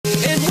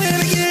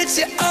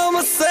Yeah,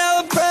 I'ma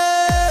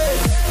celebrate.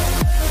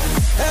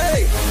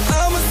 Hey,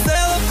 I'ma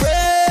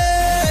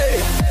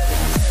celebrate.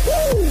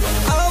 Woo,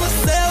 I'ma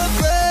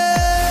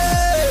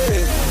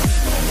celebrate.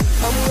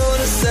 I'm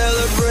gonna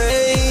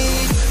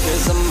celebrate,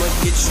 'cause I'ma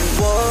get you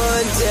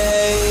one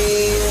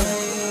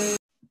day.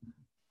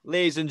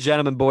 Ladies and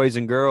gentlemen, boys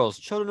and girls,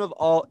 children of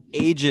all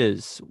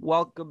ages,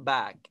 welcome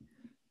back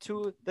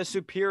to the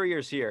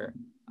superiors here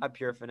at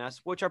Pure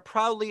Finesse, which are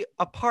proudly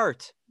a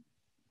part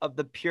of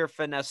the Pure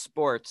Finesse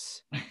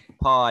Sports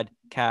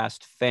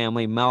podcast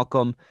family.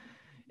 Malcolm,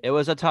 it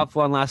was a tough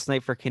one last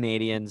night for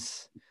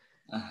Canadians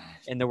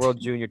in the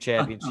World Junior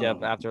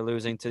Championship after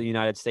losing to the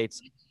United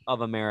States of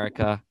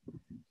America.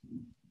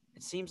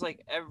 It seems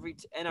like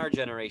in our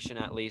generation,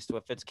 at least,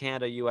 if it's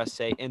Canada,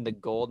 USA in the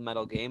gold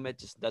medal game, it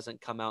just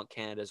doesn't come out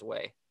Canada's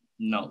way.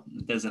 No,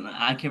 it doesn't.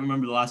 I can't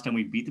remember the last time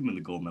we beat them in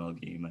the gold medal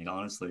game. Like,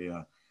 honestly,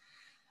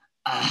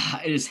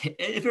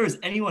 if it was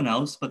anyone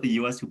else but the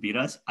U.S. who beat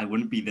us, I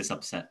wouldn't be this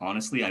upset.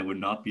 Honestly, I would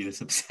not be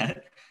this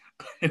upset.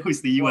 But it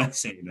was the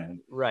USA,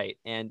 man. Right.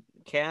 And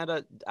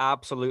Canada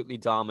absolutely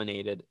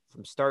dominated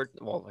from start.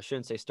 Well, I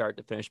shouldn't say start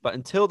to finish, but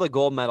until the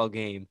gold medal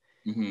game,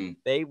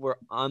 they were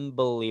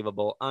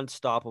unbelievable,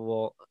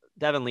 unstoppable.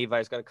 Devin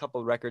Levi's got a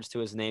couple of records to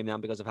his name now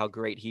because of how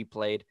great he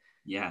played.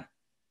 Yeah.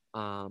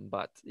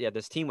 But yeah,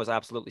 this team was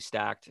absolutely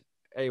stacked.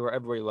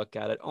 Everywhere you look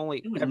at it,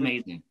 It was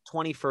amazing.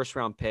 20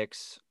 first-round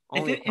picks.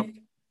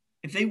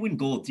 If they win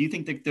gold, do you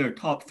think that they're a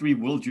top 3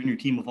 World Junior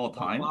team of all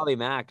time? Bobby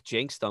Mack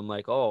jinxed them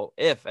like, oh,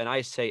 and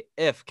I say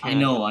if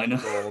Canada I know.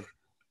 Gold,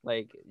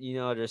 like,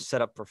 just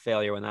set up for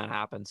failure when that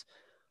happens.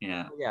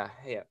 Yeah. Yeah.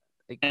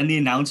 And the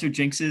announcer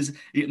jinxes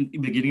in the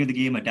beginning of the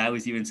game. My dad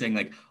was even saying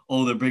like,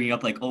 "Oh, they're bringing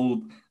up like,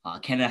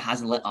 Canada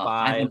hasn't let a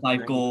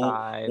 5-on-5 goal,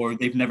 or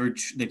they've never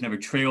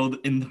trailed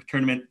in the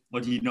tournament.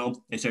 What do you know?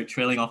 They start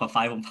trailing off a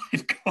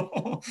 5-on-5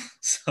 goal.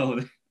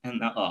 So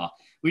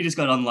we just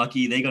got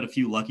unlucky. They got a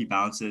few lucky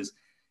bounces.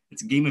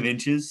 It's a game of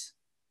inches.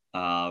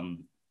 I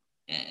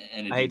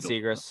hate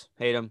Zegras.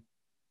 Hate him.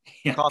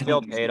 Yeah,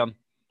 Caulfield, hate him.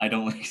 I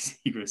don't like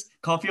Zegras.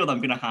 Caulfield,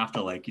 I'm gonna have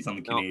to like. He's on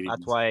the Canadiens.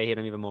 That's why I hate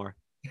him even more.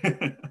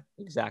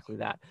 Exactly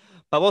that.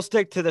 But we'll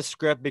stick to the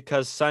script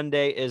because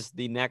Sunday is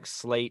the next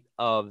slate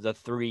of the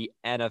 3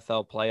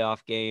 NFL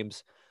playoff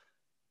games.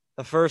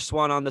 The first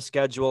one on the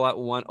schedule at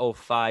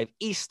 1:05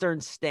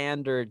 Eastern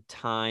Standard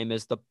Time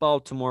is the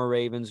Baltimore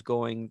Ravens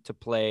going to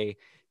play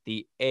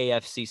the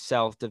AFC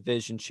South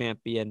Division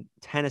champion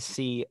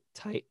Tennessee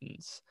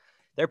Titans.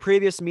 Their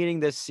previous meeting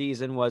this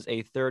season was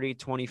a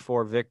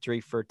 30-24 victory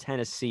for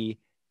Tennessee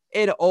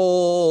in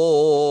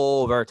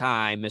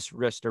overtime,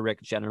 Mr.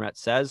 Rick Jenneret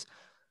says.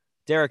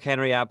 Derrick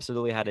Henry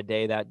absolutely had a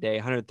day that day,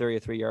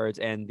 133 yards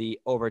and the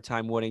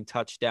overtime winning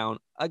touchdown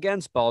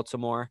against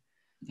Baltimore.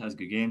 That was a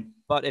good game.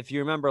 But if you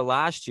remember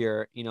last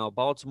year,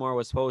 Baltimore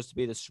was supposed to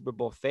be the Super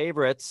Bowl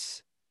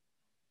favorites,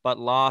 but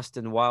lost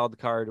in wild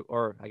card,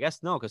 or I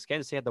guess no, because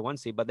Kansas City had the 1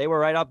 seed, but they were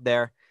right up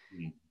there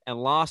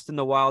and lost in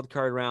the wild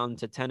card round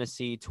to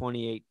Tennessee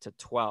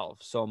 28-12.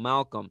 So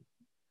Malcolm,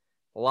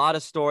 a lot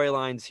of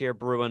storylines here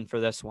brewing for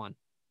this one.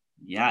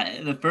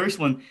 Yeah, the first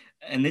one,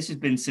 and this has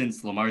been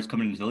since Lamar's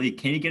coming into the league,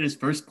 can he get his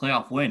first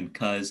playoff win?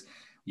 Because,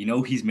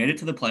 he's made it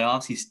to the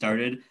playoffs. He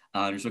started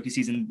his rookie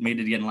season, made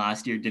it again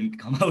last year, didn't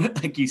come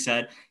out like you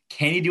said.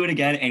 Can he do it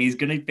again? And he's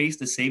going to face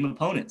the same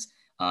opponents.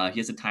 He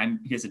has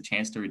a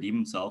chance to redeem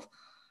himself.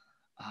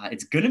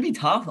 It's going to be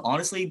tough.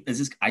 Honestly,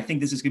 I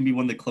think this is going to be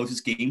one of the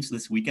closest games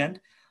this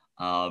weekend.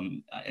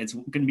 It's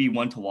going to be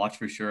one to watch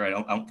for sure. I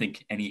don't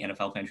think any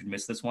NFL fan should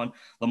miss this one.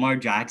 Lamar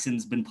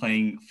Jackson's been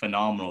playing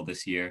phenomenal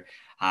this year,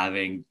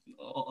 having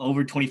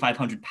over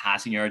 2,500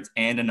 passing yards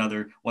and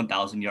another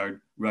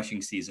 1,000-yard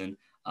rushing season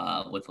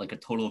with like a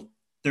total of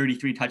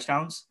 33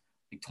 touchdowns,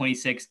 like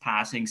 26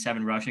 passing,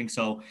 7 rushing.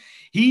 So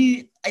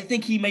I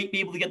think he might be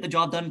able to get the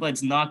job done, but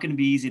it's not going to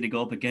be easy to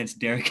go up against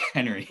Derrick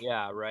Henry.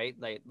 Yeah, right.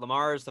 Like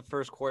Lamar is the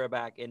first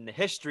quarterback in the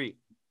history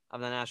of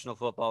the National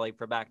Football League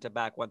for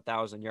back-to-back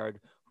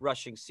 1,000-yard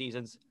rushing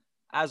seasons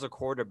as a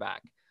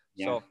quarterback.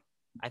 Yeah. So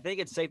I think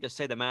it's safe to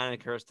say the Manning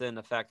curse didn't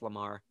affect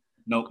Lamar.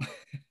 Nope.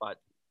 But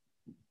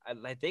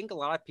I think a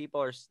lot of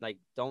people are like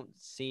are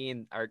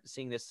seeing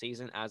this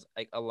season as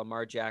like a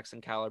Lamar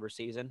Jackson caliber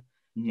season,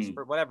 just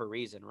for whatever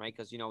reason, right?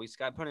 Because he's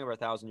got putting over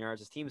 1,000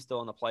 yards. His team's still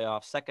in the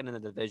playoffs, second in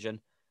the division,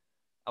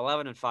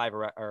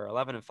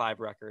 11-5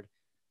 record.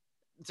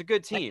 It's a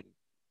good team,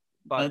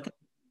 but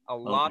a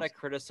lot of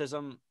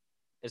criticism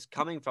is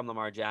coming from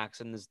Lamar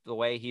Jackson is the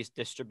way he's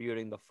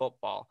distributing the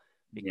football.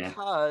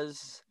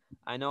 Because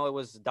I know it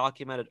was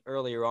documented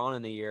earlier on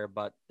in the year,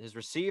 but his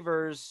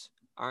receivers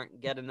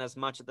aren't getting as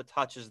much of the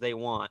touches they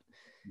want.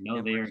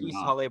 No, they are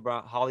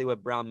not.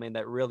 Hollywood Brown made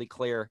that really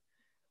clear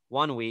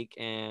 1 week,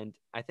 and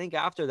I think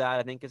after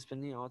that, it's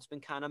been it's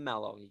been kind of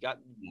mellow.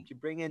 You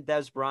bring in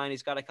Des Bryant,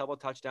 he's got a couple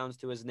touchdowns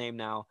to his name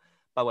now,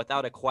 but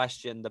without a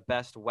question, the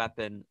best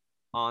weapon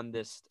on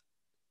this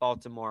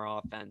Baltimore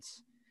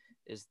offense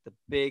is the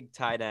big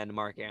tight end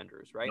Mark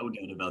Andrews, right?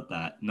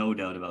 No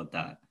doubt about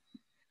that.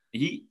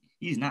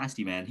 He's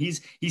nasty, man.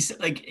 He's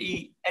like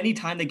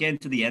anytime they get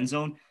into the end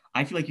zone,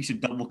 I feel like you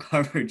should double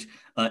coverage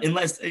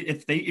unless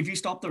if you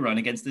stop the run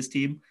against this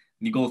team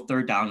and you go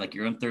third down, like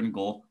you're on third and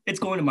goal, it's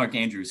going to Mark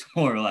Andrews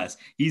more or less.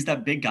 He's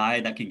that big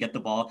guy that can get the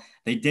ball.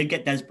 They did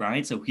get Des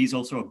Bryant, so he's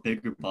also a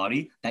bigger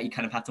body that you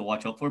kind of have to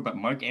watch out for. But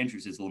Mark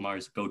Andrews is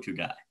Lamar's go-to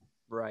guy.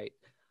 Right.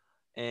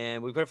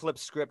 And we're going to flip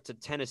script to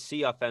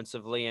Tennessee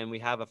offensively, and we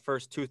have a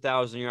first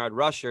 2,000-yard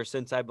rusher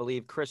since, I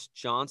believe, Chris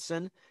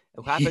Johnson,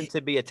 who happened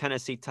to be a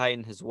Tennessee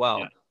Titan as well.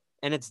 Yeah.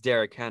 And it's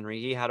Derrick Henry.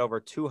 He had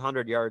over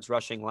 200 yards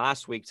rushing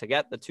last week to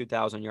get the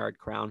 2,000-yard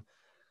crown.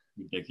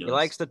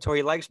 Ridiculous.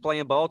 He likes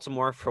playing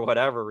Baltimore for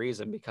whatever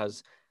reason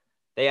because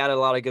they had a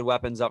lot of good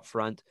weapons up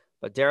front.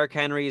 But Derrick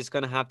Henry is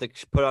going to have to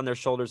put on their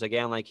shoulders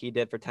again like he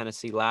did for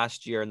Tennessee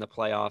last year in the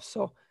playoffs.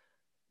 So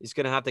he's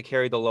going to have to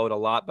carry the load a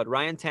lot. But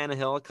Ryan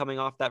Tannehill, coming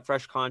off that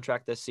fresh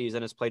contract this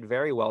season, has played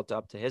very well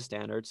up to his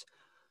standards.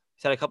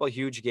 He's had a couple of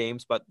huge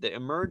games, but the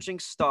emerging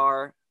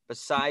star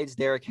besides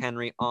Derrick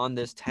Henry on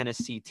this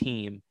Tennessee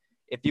team,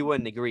 if you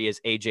wouldn't agree, is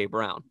A.J.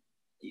 Brown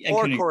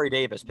or Corey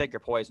Davis. Pick your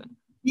poison.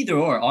 Either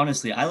or,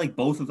 honestly. I like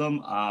both of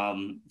them.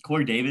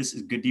 Corey Davis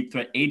is a good deep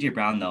threat. A.J.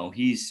 Brown, though,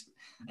 he's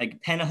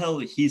like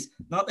Tannehill. He's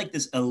not like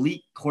this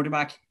elite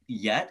quarterback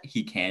yet.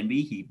 He can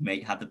be. He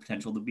may have the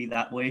potential to be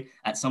that way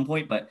at some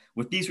point. But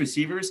with these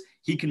receivers,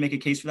 he can make a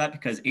case for that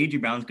because A.J.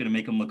 Brown's going to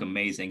make him look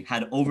amazing.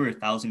 Had over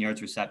 1,000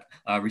 yards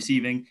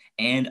receiving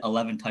and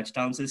 11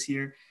 touchdowns this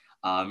year.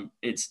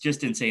 It's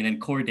just insane. And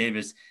Corey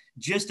Davis,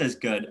 just as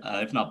good,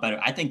 if not better.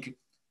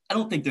 I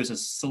don't think there's a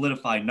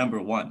solidified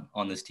number one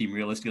on this team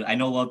realistically. I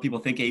know a lot of people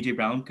think A.J.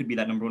 Brown could be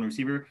that number one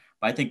receiver,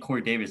 but I think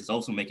Corey Davis is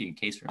also making a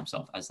case for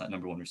himself as that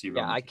number one receiver.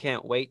 Yeah, I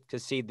can't wait to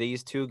see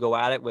these two go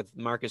at it with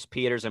Marcus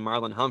Peters and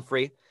Marlon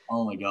Humphrey.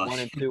 Oh my gosh. One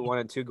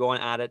and two going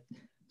at it.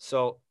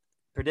 So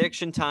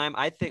prediction time.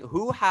 I think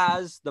who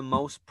has the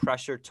most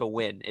pressure to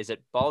win? Is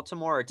it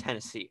Baltimore or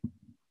Tennessee?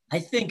 I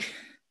think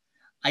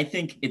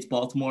it's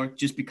Baltimore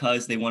just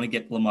because they want to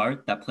get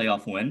Lamar that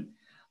playoff win.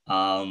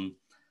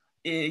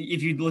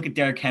 If you look at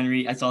Derrick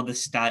Henry, I saw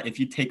this stat. If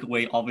you take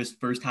away all of his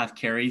first half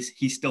carries,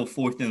 he's still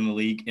fourth in the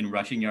league in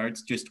rushing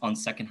yards just on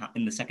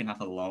in the second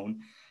half alone.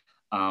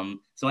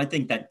 So I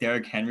think that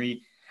Derrick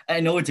Henry,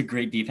 I know it's a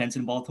great defense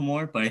in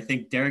Baltimore, but I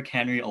think Derrick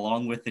Henry,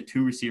 along with the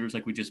two receivers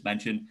like we just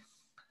mentioned,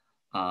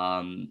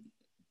 I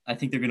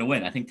think they're going to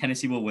win. I think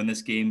Tennessee will win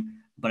this game,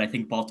 but I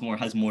think Baltimore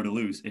has more to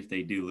lose if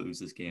they do lose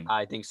this game.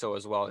 I think so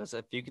as well. Because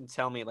if you can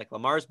tell me, like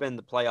Lamar's been in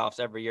the playoffs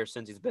every year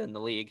since he's been in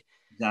the league,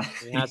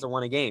 exactly. He hasn't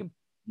won a game.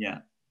 Yeah.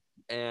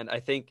 And I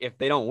think if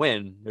they don't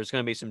win, there's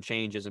going to be some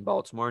changes in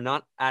Baltimore,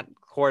 not at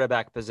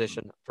quarterback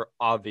position for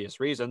obvious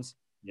reasons.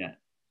 Yeah.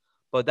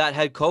 But that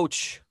head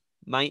coach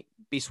might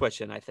be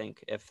switching, I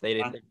think, if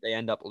they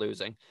end up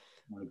losing.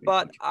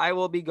 But I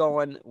will be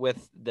going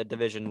with the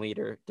division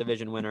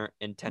winner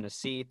in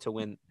Tennessee to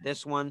win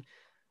this one.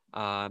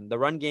 The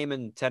run game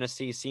in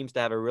Tennessee seems to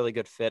have a really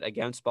good fit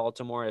against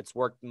Baltimore. It's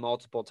worked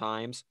multiple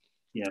times.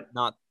 Yeah.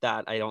 Not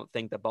that I don't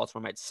think that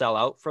Baltimore might sell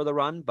out for the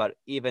run, but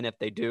even if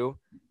they do,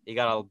 you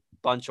got a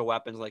bunch of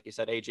weapons, like you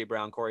said, A.J.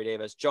 Brown, Corey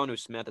Davis, Jonnu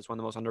Smith is one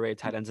of the most underrated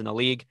tight ends in the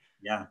league.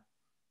 Yeah.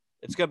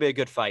 It's going to be a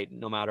good fight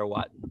no matter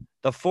what.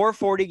 The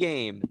 4:40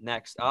 game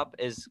next up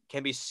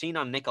can be seen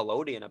on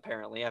Nickelodeon,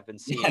 apparently. I've been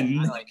seeing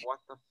what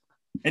the...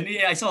 And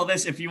yeah, I saw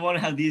this. If you want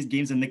to have these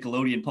games on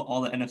Nickelodeon, put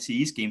all the NFC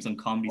East games on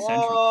Comedy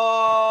Central.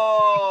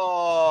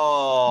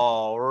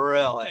 Oh,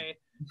 really?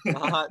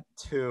 Not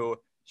too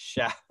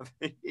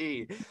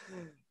shabby.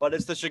 But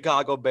it's the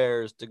Chicago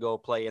Bears to go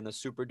play in the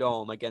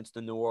Superdome against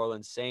the New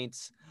Orleans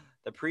Saints.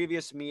 The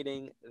previous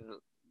meeting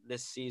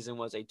this season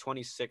was a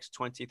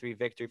 26-23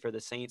 victory for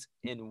the Saints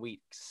in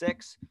week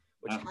 6,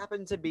 which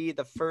happened to be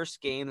the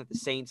first game that the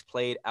Saints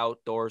played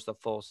outdoors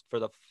for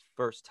the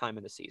first time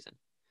in the season.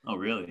 Oh,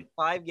 really?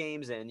 5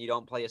 games in, you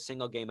don't play a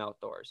single game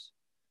outdoors.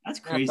 That's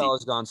crazy. NFL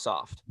has gone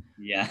soft.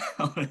 Yeah,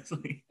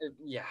 honestly.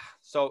 Yeah.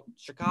 So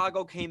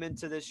Chicago came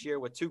into this year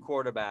with 2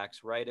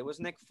 quarterbacks, right? It was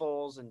Nick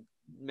Foles and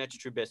Mitch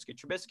Trubisky.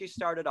 Trubisky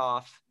started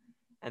off,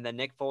 and then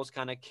Nick Foles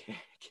kind of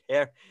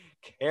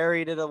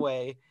carried it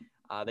away.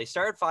 They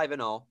started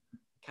 5-0,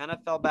 kind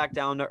of fell back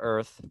down to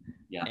earth.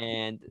 Yeah.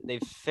 And they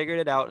figured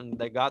it out, and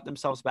they got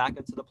themselves back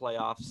into the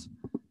playoffs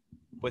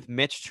with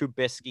Mitch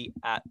Trubisky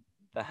at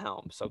the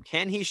helm. So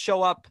can he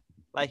show up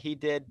like he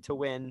did to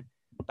win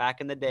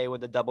back in the day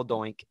with a double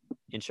doink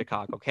in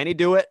Chicago? Can he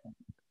do it?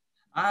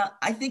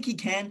 I think he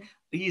can.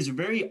 He's a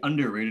very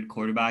underrated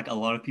quarterback. A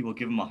lot of people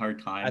give him a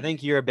hard time. I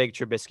think you're a big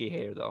Trubisky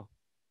hater, though.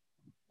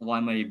 Why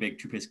am I a big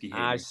Trubisky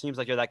hater? It seems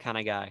like you're that kind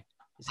of guy.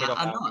 You hate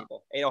Ohio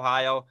people. Hate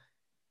Ohio.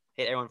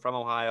 Hate everyone from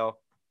Ohio.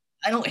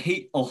 I don't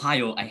hate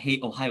Ohio. I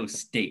hate Ohio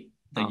State,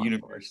 the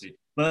university.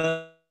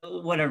 But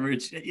whatever.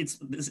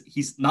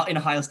 He's not in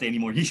Ohio State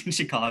anymore. He's in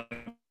Chicago.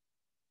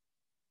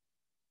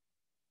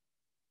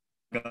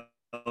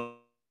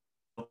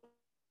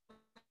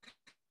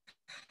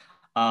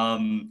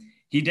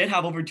 He did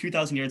have over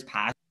 2,000 yards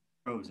passed.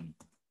 Frozen.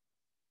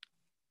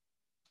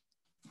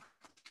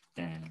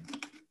 Damn.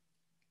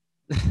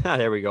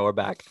 There we go. We're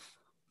back.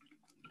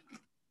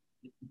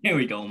 Here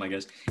we go. Oh my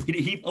gosh.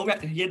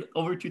 He had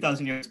over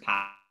 2,000 yards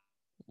passed.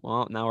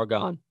 Well, now we're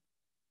gone.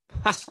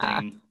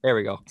 Same. There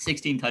we go.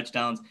 16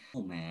 touchdowns.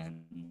 Oh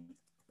man.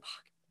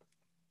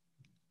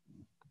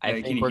 I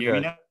Can think you we're hear me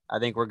good. now? I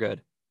think we're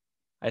good.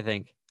 I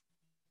think.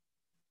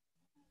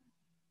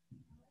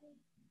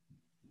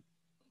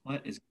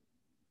 What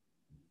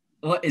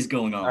is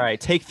going on? All right,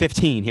 take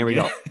 15. Here we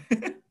go.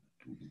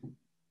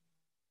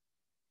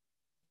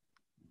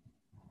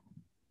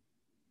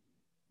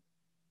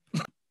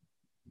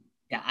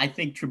 Yeah, I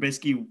think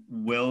Trubisky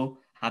will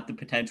have the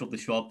potential to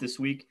show up this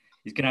week.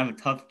 He's gonna have a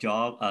tough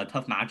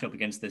matchup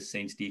against this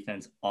Saints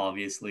defense,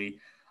 obviously.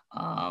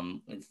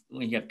 When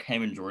you have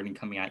Cameron Jordan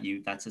coming at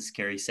you, that's a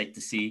scary sight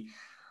to see.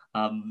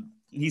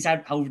 He's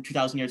had over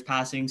 2,000 yards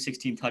passing,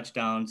 16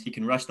 touchdowns. He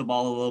can rush the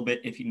ball a little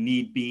bit if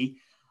need be.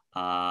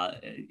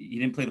 He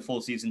didn't play the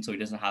full season, so he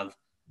doesn't have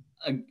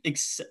an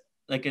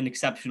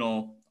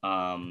exceptional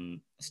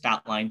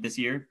stat line this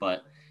year,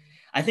 but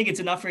I think it's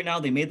enough right now.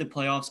 They made the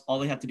playoffs. All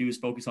they have to do is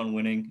focus on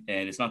winning,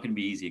 and it's not going to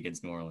be easy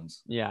against New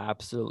Orleans. Yeah,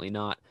 absolutely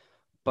not.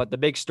 But the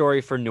big story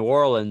for New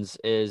Orleans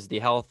is the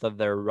health of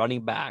their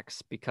running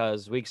backs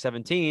because week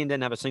 17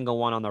 didn't have a single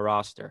one on the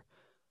roster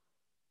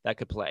that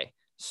could play.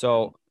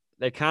 So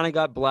they kind of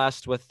got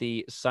blessed with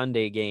the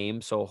Sunday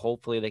game. So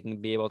hopefully they can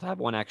be able to have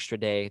one extra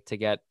day to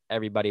get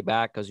everybody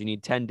back because you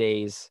need 10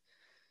 days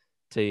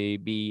to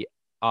be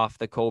off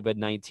the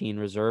COVID-19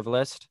 reserve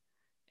list.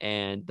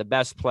 And the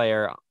best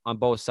player on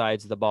both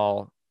sides of the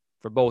ball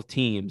for both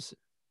teams,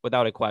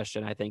 without a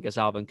question, I think, is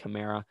Alvin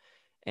Kamara.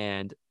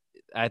 And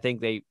I think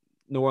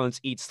New Orleans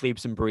eats,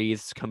 sleeps, and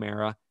breathes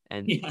Kamara.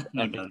 And Yeah,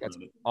 no I think doubt that's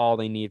about it. all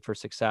they need for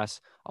success.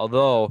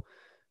 Although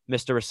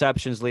Mr.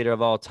 Receptions leader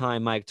of all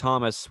time, Mike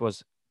Thomas,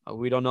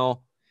 we don't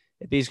know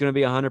if he's going to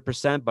be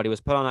 100%, but he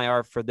was put on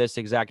IR for this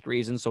exact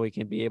reason, so he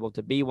can be able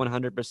to be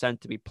 100%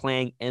 to be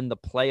playing in the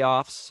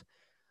playoffs.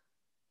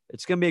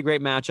 It's going to be a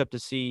great matchup to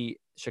see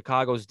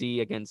Chicago's D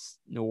against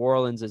New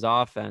Orleans'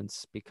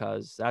 offense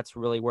because that's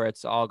really where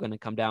it's all going to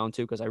come down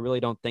to because I really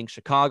don't think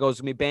Chicago's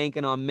going to be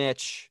banking on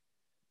Mitch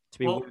to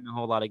be winning a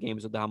whole lot of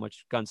games with how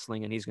much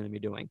gunslinging he's going to be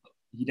doing.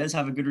 He does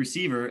have a good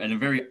receiver and a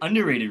very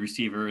underrated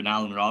receiver in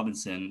Allen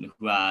Robinson,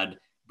 who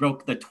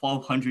broke the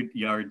 1,200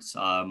 yards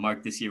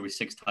mark this year with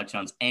 6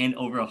 touchdowns and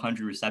over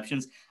 100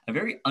 receptions. A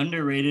very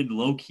underrated,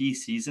 low-key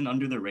season,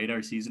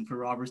 under-the-radar season for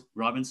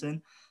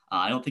Robinson.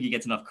 I don't think he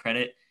gets enough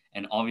credit.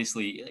 And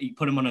obviously, you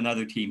put him on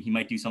another team, he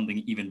might do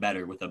something even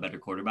better with a better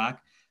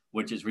quarterback,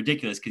 which is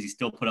ridiculous because he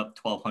still put up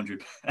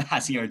 1,200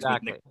 passing yards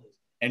with Nick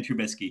and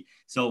Trubisky.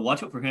 So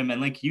watch out for him. And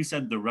like you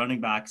said, the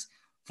running backs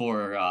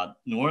for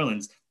New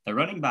Orleans, the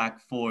running back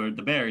for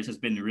the Bears has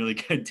been really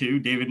good too.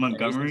 David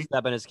Montgomery. He's been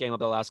stepping his game up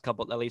the last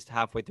couple, at least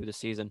halfway through the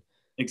season.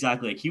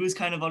 Exactly. Like he was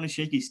kind of on a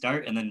shaky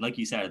start. And then, like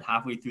you said,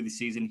 halfway through the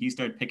season, he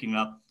started picking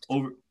up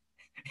over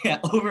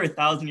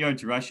 1,000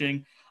 yards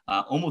rushing,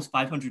 almost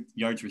 500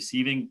 yards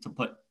receiving to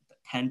put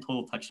 10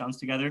 total touchdowns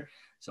together.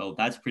 So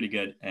that's pretty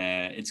good.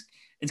 It's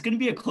going to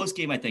be a close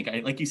game, I think.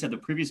 Like you said, the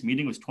previous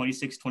meeting was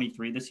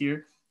 26-23 this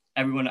year.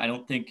 I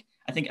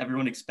think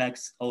everyone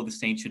expects, the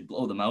Saints should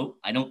blow them out.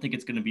 I don't think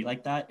it's going to be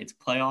like that. It's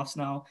playoffs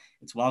now.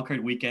 It's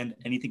wildcard weekend.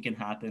 Anything can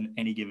happen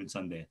any given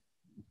Sunday.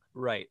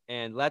 Right.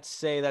 And let's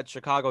say that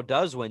Chicago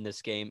does win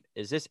this game.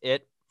 Is this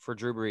it for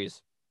Drew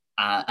Brees?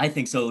 I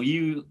think so.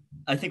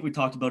 I think we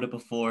talked about it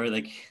before.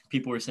 Like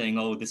people were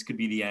saying, this could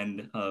be the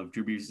end of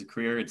Drew Brees'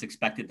 career. It's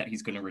expected that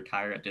he's going to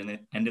retire at the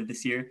end of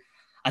this year.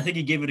 I think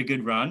he gave it a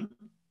good run.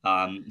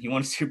 He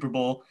won a Super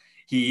Bowl.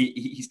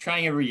 He's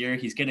trying every year.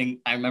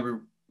 I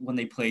remember when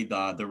they played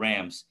the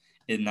Rams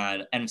in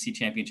that NFC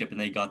Championship and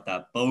they got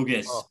that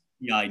bogus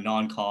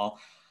non-call.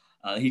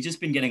 He's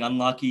just been getting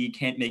unlucky.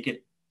 Can't make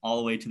it all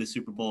the way to the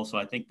Super Bowl. So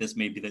I think this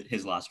may be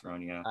his last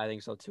run. Yeah, I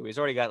think so too. He's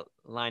already got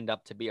lined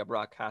up to be a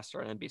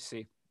broadcaster on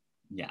NBC.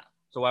 Yeah.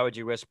 So why would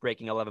you risk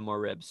breaking 11 more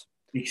ribs?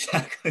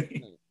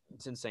 Exactly.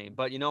 It's insane.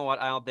 But you know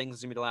what? I don't think this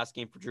is going to be the last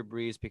game for Drew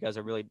Brees because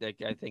I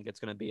think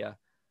it's going to be a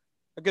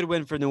good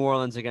win for New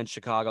Orleans against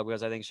Chicago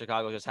because I think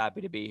Chicago's just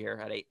happy to be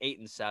here at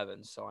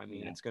 8-7. So, I mean,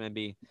 I think it's going to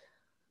be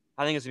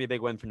a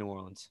big win for New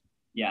Orleans.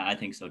 Yeah, I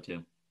think so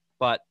too.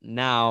 But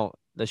now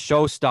the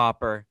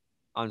showstopper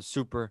on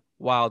Super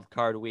Wild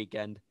Card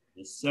Weekend.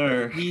 Yes,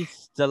 sir.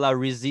 Piece de la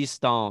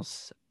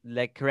Résistance.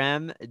 La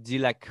crème de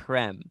la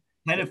crème.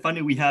 Kind of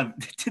funny we have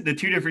the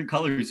two different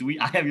colors.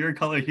 I have your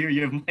color here,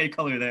 you have my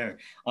color there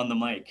on the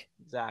mic.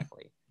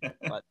 Exactly.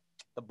 But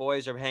the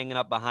boys are hanging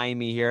up behind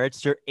me here.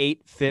 It's their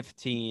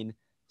 8:15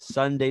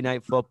 Sunday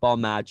night football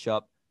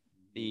matchup.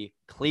 The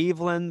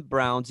Cleveland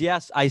Browns.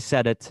 Yes, I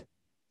said it.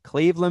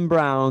 Cleveland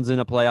Browns in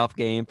a playoff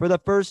game for the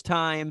first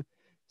time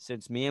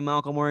since me and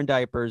Malcolm were in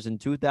diapers in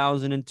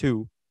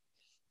 2002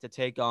 to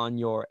take on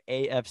your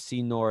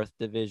AFC North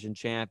Division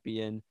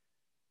champion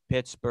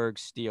Pittsburgh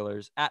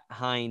Steelers at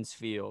Heinz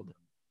Field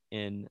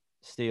in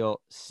Steel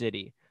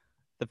City.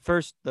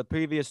 The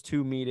previous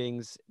 2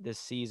 meetings this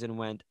season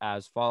went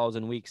as follows.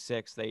 In week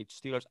 6, the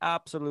Steelers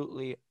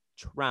absolutely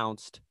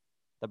trounced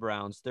the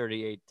Browns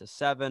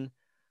 38-7.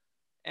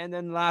 And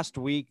then last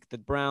week, the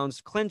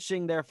Browns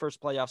clinching their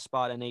first playoff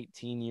spot in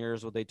 18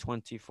 years with a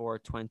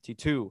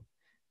 24-22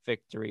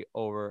 victory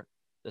over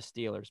the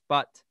Steelers.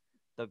 But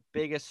the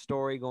biggest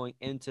story going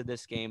into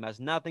this game has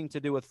nothing to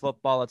do with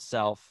football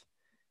itself.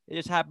 It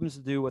just happens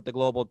to do with the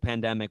global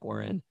pandemic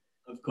we're in.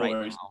 Of Right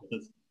course,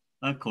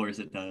 now. of course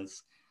it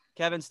does.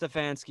 Kevin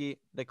Stefanski,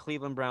 the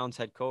Cleveland Browns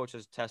head coach,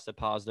 has tested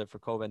positive for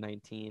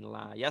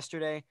COVID-19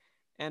 yesterday.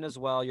 And as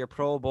well, your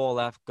Pro Bowl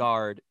left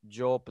guard,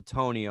 Joel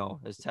Petonio,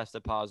 has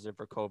tested positive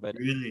for COVID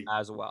Really?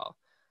 as well.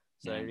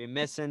 So Yeah. you're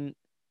missing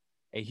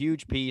a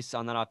huge piece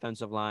on that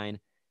offensive line.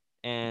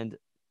 And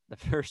the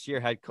first-year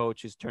head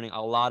coach who's turning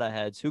a lot of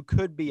heads, who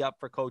could be up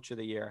for coach of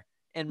the year,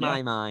 in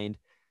my mind,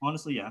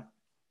 Honestly, yeah.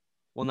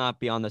 will not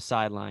be on the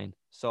sideline.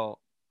 So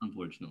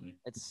Unfortunately.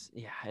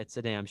 it's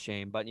a damn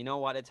shame. But you know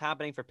what? It's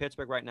happening for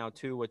Pittsburgh right now,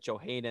 too, with Joe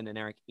Hayden and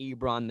Eric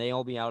Ebron.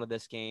 They'll be out of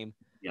this game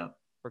Yeah.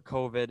 for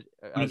COVID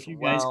But as if you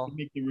guys well. could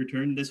make the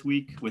return this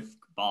week with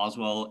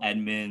Boswell,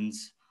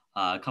 Edmonds,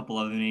 a couple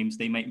other names,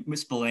 they might,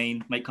 Miss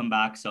Spillane might come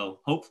back.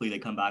 So hopefully they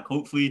come back.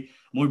 Hopefully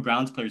more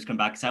Browns players come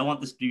back because I want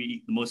this to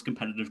be the most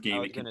competitive game. I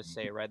was going to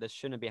say, right, this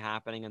shouldn't be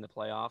happening in the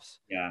playoffs.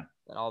 Yeah.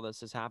 That all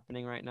this is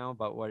happening right now.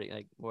 But what are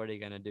you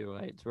going to do?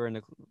 Right? We're in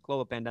a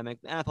global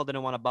pandemic. The NFL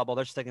didn't want to bubble.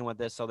 They're sticking with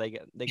this, so they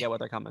get what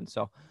they're coming.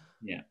 So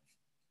Yeah.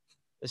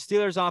 the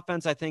Steelers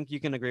offense, I think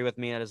you can agree with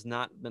me. It has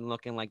not been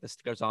looking like the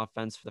Steelers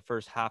offense for the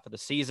first half of the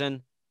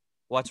season.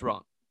 What's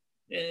wrong?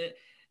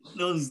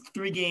 Those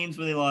 3 games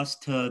where they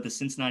lost to the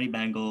Cincinnati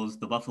Bengals,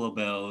 the Buffalo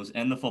Bills,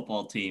 and the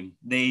football team,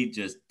 they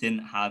just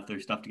didn't have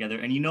their stuff together.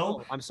 And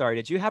I'm sorry.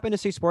 Did you happen to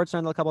see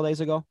SportsCenter a couple of days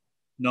ago?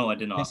 No, I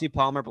did not. Casey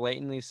Palmer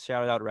blatantly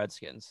shouted out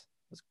Redskins.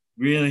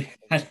 Really?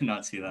 I did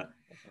not see that.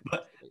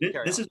 But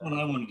this is what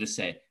I wanted to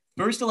say.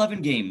 First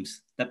 11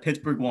 games that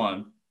Pittsburgh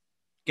won,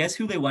 guess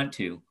who they went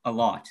to a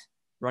lot?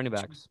 Running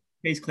backs.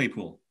 Chase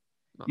Claypool.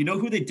 Oh. You know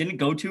who they didn't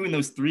go to in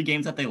those 3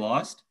 games that they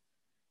lost?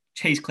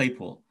 Chase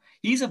Claypool.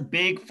 He's a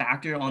big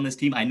factor on this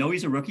team. I know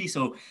he's a rookie,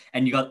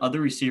 and you got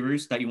other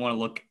receivers that you want to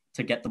look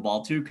to get the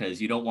ball to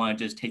because you don't want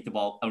to just take the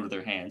ball out of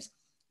their hands.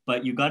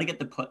 But you got to get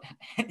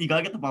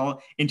the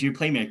ball into your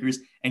playmakers,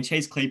 and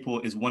Chase Claypool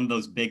is one of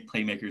those big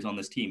playmakers on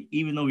this team,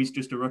 even though he's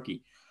just a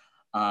rookie.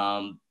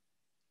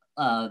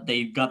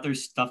 They got their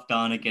stuff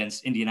done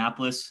against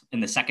Indianapolis in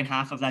the second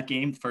half of that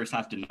game. The first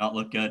half did not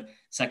look good.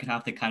 Second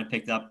half, they kind of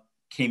picked up,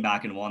 came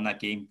back and won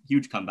that game.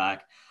 Huge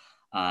comeback.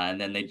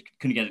 And then they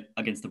couldn't get it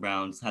against the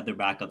Browns, had their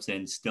backups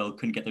in, still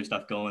couldn't get their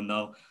stuff going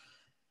though.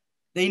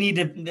 They need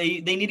to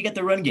get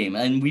the run game.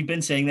 And we've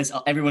been saying this,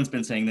 everyone's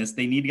been saying this.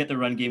 They need to get the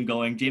run game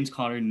going. James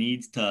Conner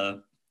needs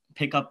to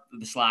pick up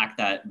the slack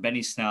that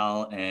Benny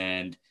Snell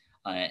and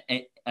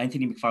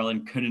Anthony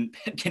McFarland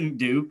couldn't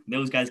do.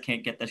 Those guys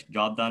can't get this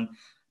job done.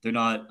 They're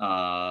not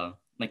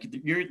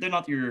they're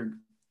not your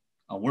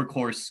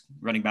workhorse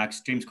running backs.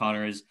 James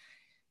Conner is.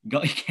 You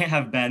can't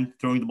have Ben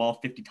throwing the ball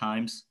 50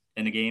 times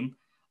in a game.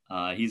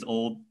 He's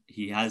old.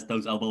 He has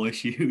those elbow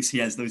issues. He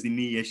has those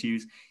knee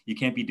issues. You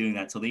can't be doing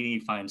that. So they need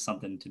to find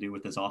something to do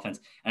with this offense.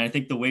 And I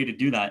think the way to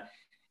do that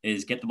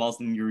is get the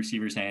balls in your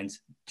receivers' hands.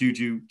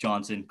 Juju,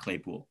 Johnson,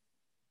 Claypool.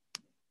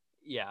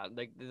 Yeah,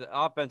 the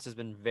offense has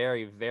been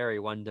very, very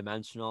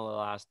one-dimensional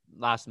the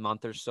last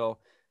month or so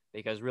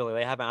because really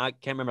they haven't. I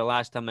can't remember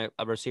last time a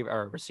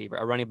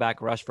running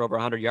back rushed for over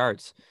 100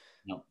 yards.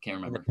 No, can't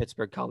remember. In the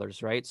Pittsburgh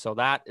colors, right? So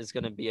that is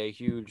going to be a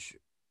huge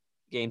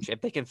game. If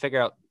they can figure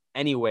out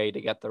any way to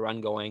get the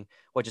run going,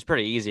 which is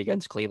pretty easy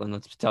against Cleveland,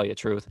 let's tell you the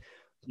truth.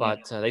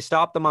 But they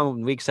stopped them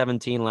on week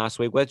 17 last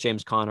week with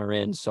James Conner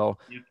in, so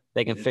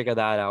they can figure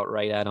that out,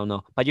 right? I don't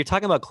know. But you're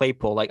talking about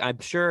Claypool. Like, I'm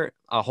sure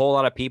a whole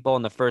lot of people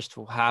in the first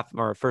half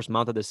or first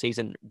month of the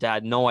season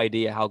had no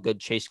idea how good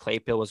Chase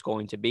Claypool was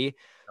going to be.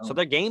 Oh. So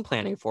they're game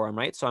planning for him,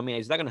 right? So, I mean,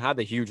 he's not going to have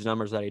the huge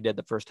numbers that he did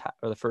the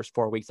first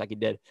 4 weeks like he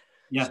did.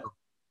 Yeah. So,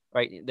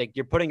 right? Like,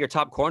 you're putting your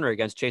top corner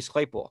against Chase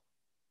Claypool.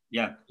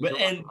 Yeah, but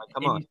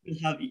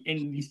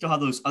you still have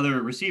those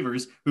other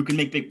receivers who can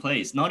make big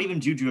plays. Not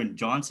even Juju and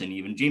Johnson,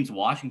 even James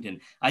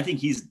Washington. I think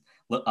he's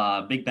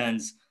Big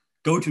Ben's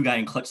go-to guy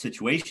in clutch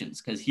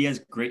situations because he has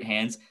great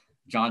hands.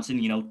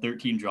 Johnson,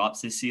 13 drops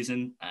this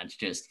season. And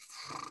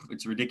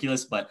it's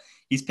ridiculous, but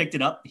he's picked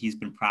it up. He's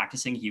been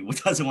practicing. He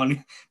doesn't want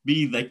to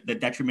be like the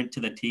detriment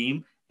to the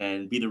team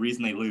and be the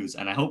reason they lose.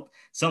 And I hope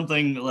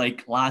something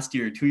like last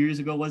year, 2 years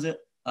ago, was it?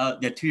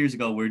 2 years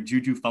ago where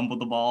Juju fumbled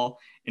the ball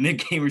in a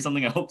game or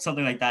something. I hope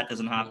something like that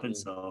doesn't happen.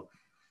 So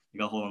you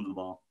got to hold on to the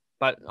ball.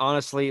 But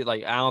honestly,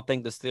 I don't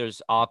think the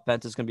Steelers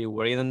offense is going to be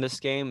worried in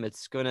this game.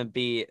 It's going to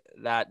be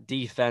that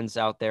defense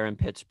out there in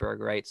Pittsburgh,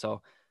 right?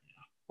 So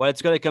what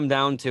it's going to come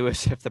down to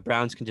is if the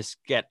Browns can just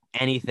get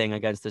anything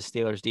against the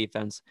Steelers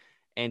defense.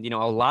 And, a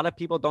lot of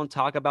people don't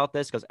talk about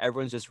this because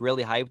everyone's just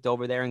really hyped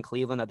over there in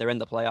Cleveland that they're in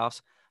the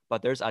playoffs.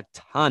 But there's a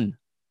ton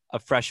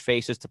of fresh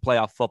faces to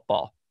playoff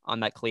football on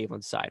that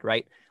Cleveland side,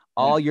 right?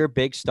 All your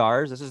big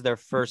stars, this is their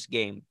first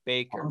game.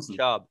 Baker,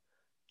 Chubb,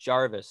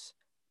 Jarvis,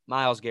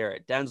 Myles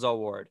Garrett, Denzel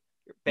Ward,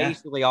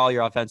 basically all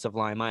your offensive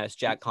line minus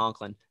Jack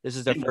Conklin. This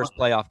is their first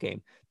playoff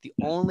game. The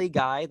only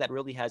guy that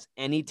really has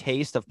any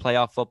taste of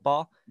playoff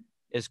football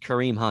is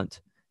Kareem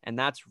Hunt, and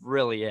that's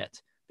really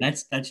it.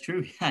 That's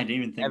true. Yeah, I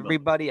didn't even think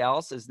everybody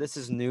else this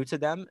is new to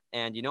them.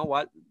 And you know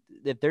what?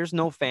 If there's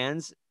no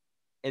fans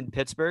in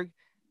Pittsburgh,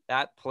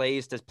 that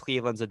plays to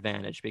Cleveland's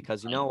advantage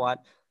because you know what?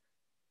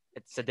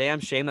 It's a damn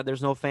shame that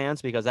there's no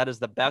fans because that is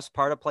the best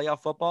part of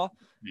playoff football.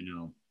 I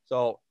know.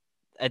 So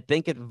I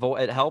think it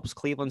helps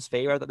Cleveland's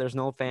favor that there's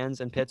no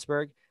fans in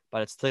Pittsburgh,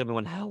 but it's still gonna be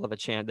one hell of a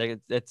chance.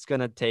 It's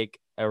gonna take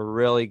a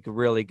really,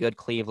 really good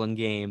Cleveland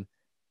game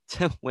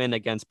to win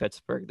against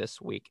Pittsburgh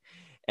this week.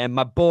 And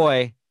my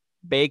boy,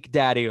 Bake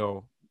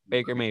Daddy-O,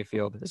 Baker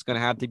Mayfield, is gonna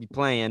have to be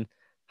playing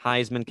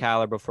Heisman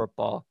caliber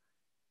football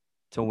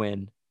to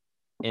win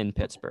in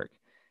Pittsburgh.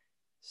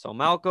 So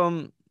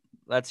Malcolm,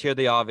 let's hear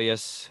the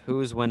obvious.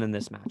 Who's winning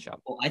this matchup?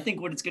 Well, I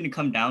think what it's going to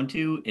come down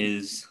to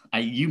is,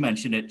 you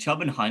mentioned it,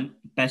 Chubb and Hunt,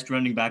 best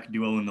running back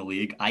duo in the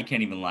league. I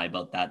can't even lie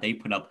about that. They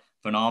put up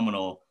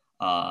phenomenal.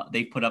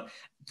 Hunt's put up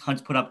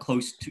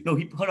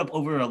he put up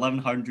over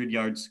 1,100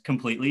 yards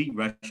completely,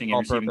 rushing and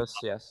receiving. All-purpose,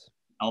 yes.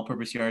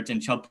 All-purpose yards,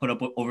 and Chubb put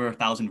up over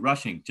 1,000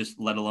 rushing, just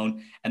let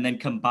alone. And then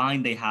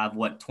combined, they have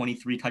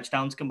 23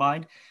 touchdowns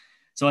combined.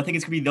 So I think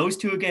it's going to be those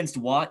two against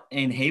Watt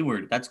and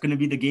Hayward. That's going to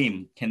be the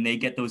game. Can they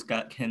get those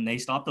guys? Can they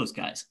stop those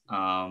guys?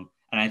 And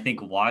I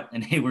think Watt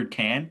and Hayward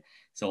can.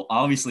 So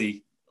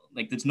obviously,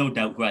 there's no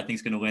doubt who I think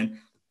is going to win.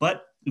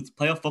 But it's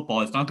playoff football.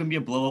 It's not going to be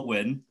a blowout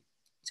win.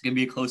 It's going to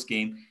be a close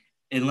game.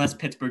 Unless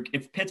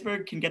if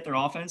Pittsburgh can get their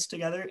offense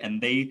together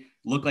and they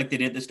look like they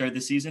did at the start of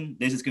the season,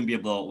 this is going to be a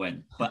blowout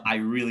win. But I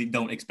really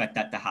don't expect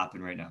that to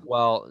happen right now.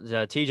 Well,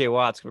 TJ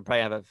Watt's going to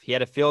probably he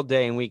had a field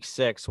day in week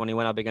 6 when he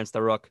went up against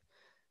the Rook.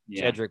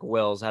 Yeah. Jedrick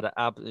Wills it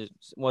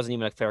wasn't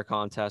even a fair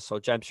contest.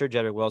 So I'm sure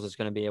Jedrick Wills is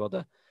going to be able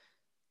to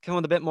come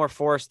with a bit more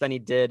force than he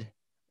did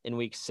in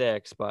week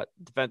 6, but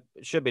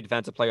should be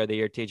defensive player of the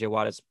year. TJ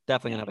Watt is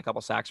definitely going to have a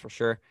couple sacks for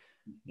sure.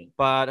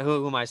 But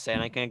who am I saying?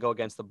 I can't go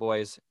against the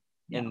boys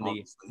in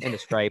the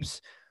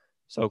stripes.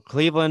 So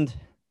Cleveland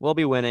will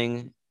be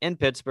winning in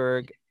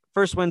Pittsburgh.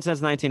 First win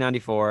since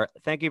 1994.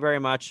 Thank you very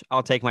much.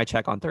 I'll take my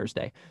check on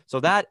Thursday.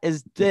 So that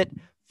is it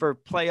for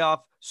playoff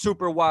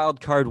super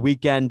wild card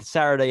weekend,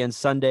 Saturday and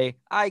Sunday.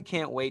 I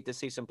can't wait to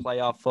see some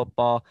playoff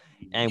football,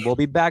 and we'll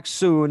be back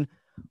soon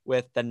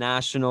with the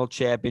national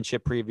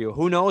championship preview.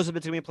 Who knows if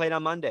it's going to be played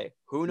on Monday?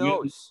 Who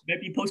knows?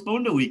 Maybe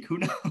postponed a week. Who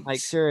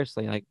knows?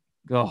 Seriously,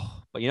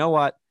 but you know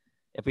what?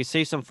 If we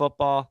see some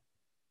football,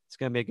 it's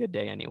going to be a good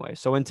day anyway.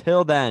 So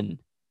until then,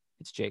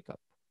 it's Jacob.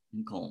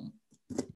 And Colm.